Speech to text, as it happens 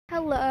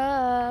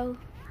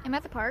I'm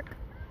at the park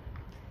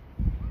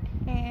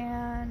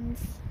and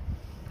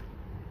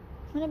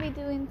I'm gonna be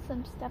doing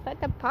some stuff at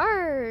the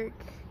park.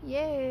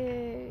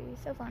 Yay,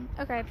 so fun.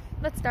 Okay,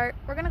 let's start.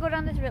 We're gonna go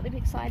down this really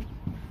big slide.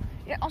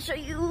 Yeah, I'll show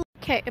you.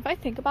 Okay, if I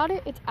think about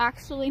it, it's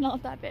actually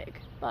not that big,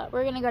 but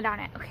we're gonna go down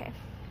it. Okay.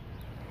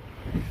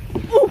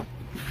 Ooh!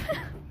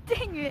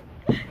 Dang it.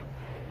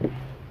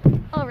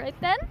 All right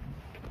then.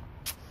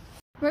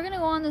 We're gonna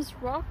go on this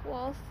rock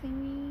wall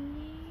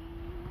thingy.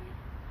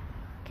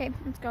 Okay,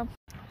 let's go.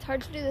 It's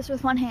hard to do this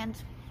with one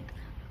hand.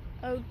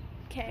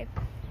 Okay.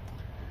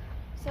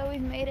 So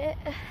we've made it,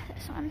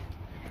 this one.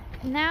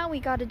 Now we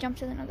gotta jump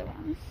to another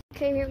one.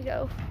 Okay, here we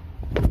go.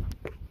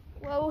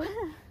 Whoa.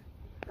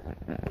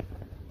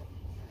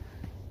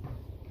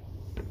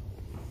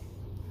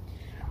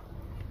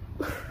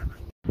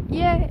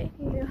 Yay.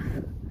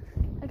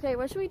 Okay,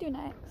 what should we do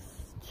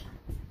next?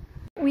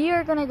 We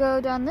are gonna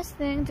go down this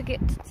thing to get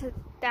to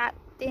that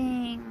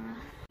thing.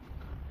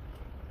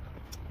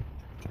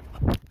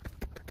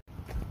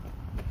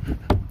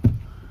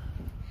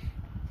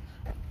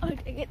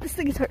 Okay, this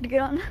thing is hard to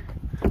get on.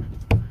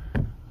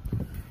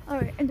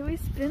 Alright, and do we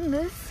spin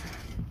this?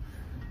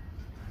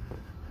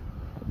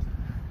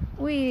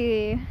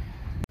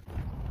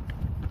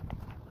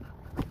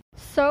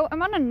 So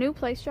I'm on a new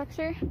play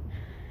structure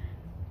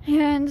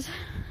and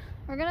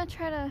we're gonna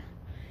try to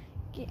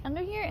get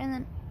under here and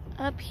then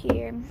up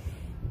here.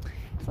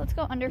 So let's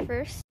go under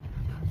first.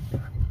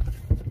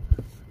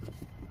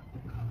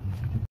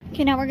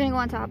 Okay, now we're gonna go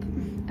on top.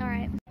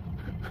 Alright.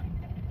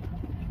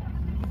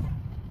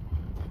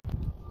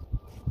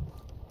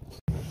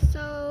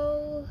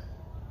 So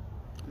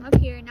I'm up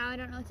here, now I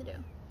don't know what to do.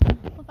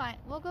 Well, fine,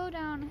 we'll go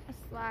down a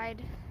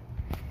slide.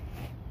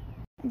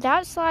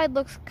 That slide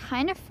looks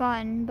kind of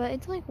fun, but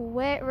it's like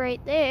wet right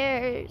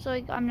there, so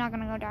like, I'm not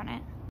gonna go down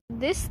it.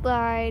 This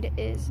slide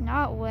is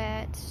not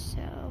wet,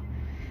 so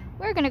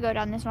we're gonna go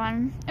down this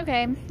one.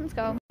 Okay, let's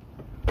go.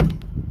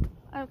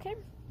 Okay.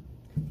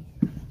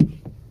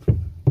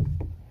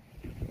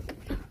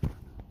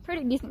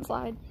 Pretty decent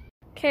slide.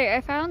 Okay, I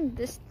found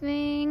this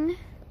thing.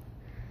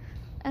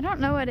 I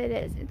don't know what it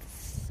is.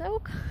 It's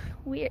so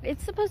weird.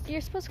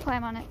 You're supposed to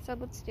climb on it, so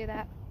let's do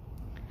that.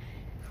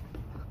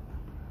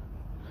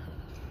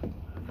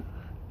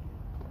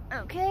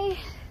 Okay,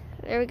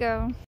 there we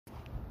go.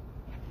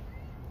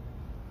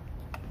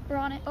 We're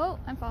on it. Oh,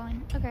 I'm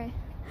falling. Okay.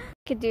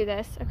 Could do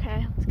this.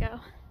 Okay, let's go.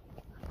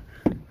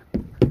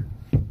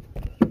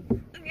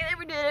 Okay,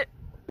 we did it.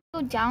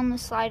 Go down the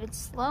slide in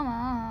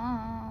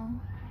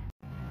slow-mo.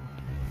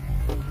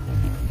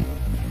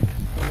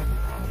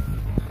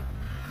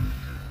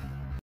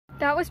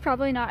 That was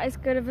probably not as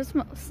good of a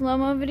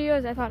slow-mo video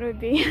as I thought it would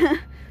be.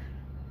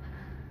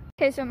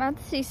 Okay, so I'm at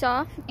the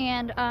seesaw,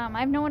 and I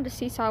have no one to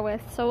seesaw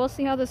with, so we'll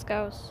see how this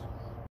goes.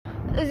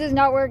 This is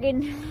not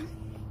working.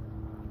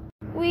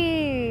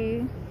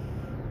 We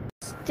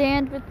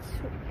stand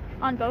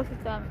on both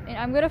of them, and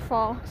I'm gonna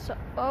fall. So,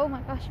 oh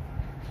my gosh,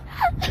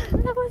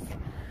 that was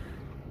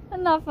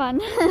not fun.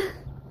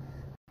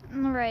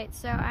 All right,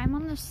 so I'm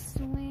on the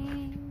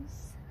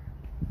swings,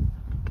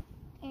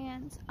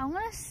 and I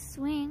want to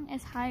swing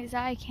as high as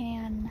I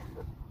can.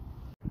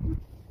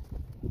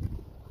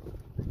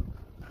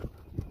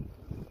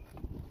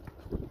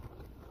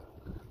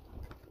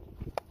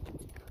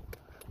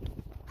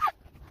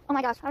 Oh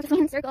my gosh, I was just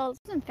in circles.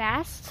 It wasn't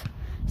fast,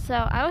 so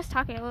I was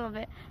talking a little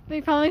bit, but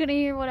you're probably gonna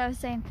hear what I was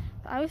saying.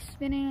 But I was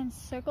spinning in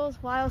circles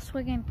while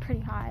swinging pretty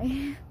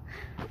high.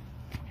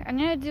 I'm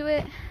gonna do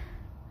it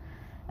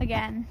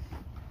again.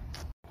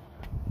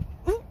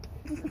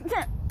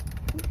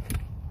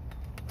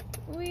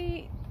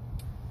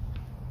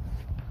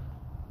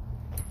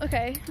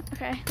 Okay,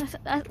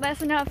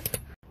 that's enough.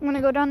 I'm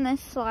gonna go down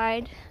this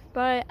slide,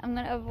 but I'm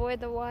gonna avoid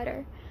the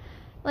water.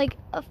 Like,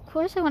 of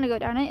course I want to go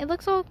down it. It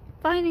looks all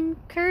fine and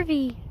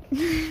curvy.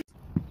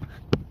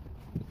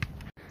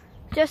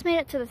 Just made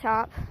it to the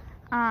top.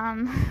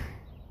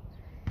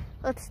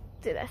 Let's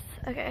do this.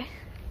 Okay.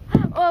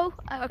 Oh,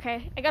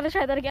 okay. I gotta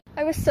try that again.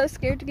 I was so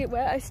scared to get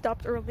wet, I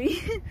stopped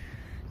early.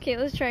 Okay,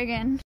 let's try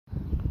again.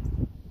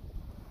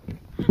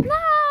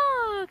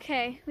 No!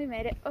 Okay, we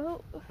made it.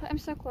 Oh, I'm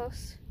so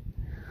close.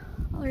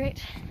 All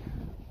right.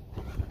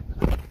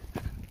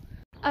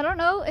 I don't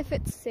know if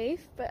it's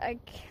safe, but I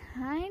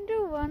kind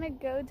of want to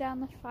go down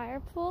the fire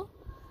pool,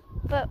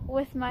 but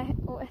with my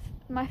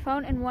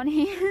phone in one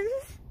hand.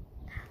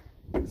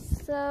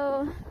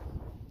 So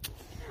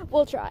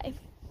we'll try.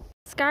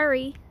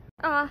 Scary.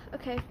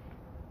 Okay.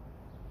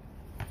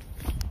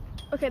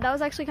 Okay, that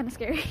was actually kind of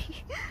scary.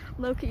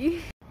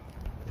 Low-key.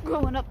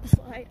 Going up the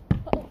slide.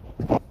 Oh,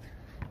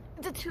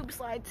 it's a tube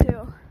slide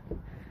too.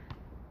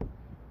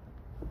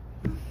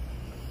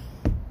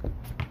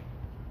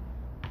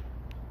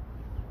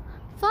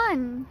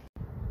 Fun.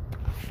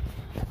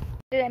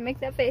 Did I make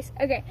that face?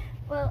 Okay.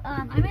 Well,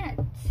 I'm in a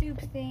tube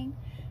thing,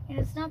 and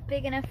it's not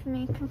big enough for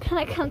me. I'm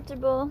kind of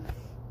comfortable.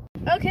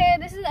 Okay,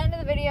 this is the end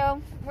of the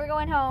video. We're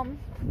going home.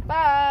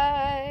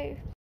 Bye.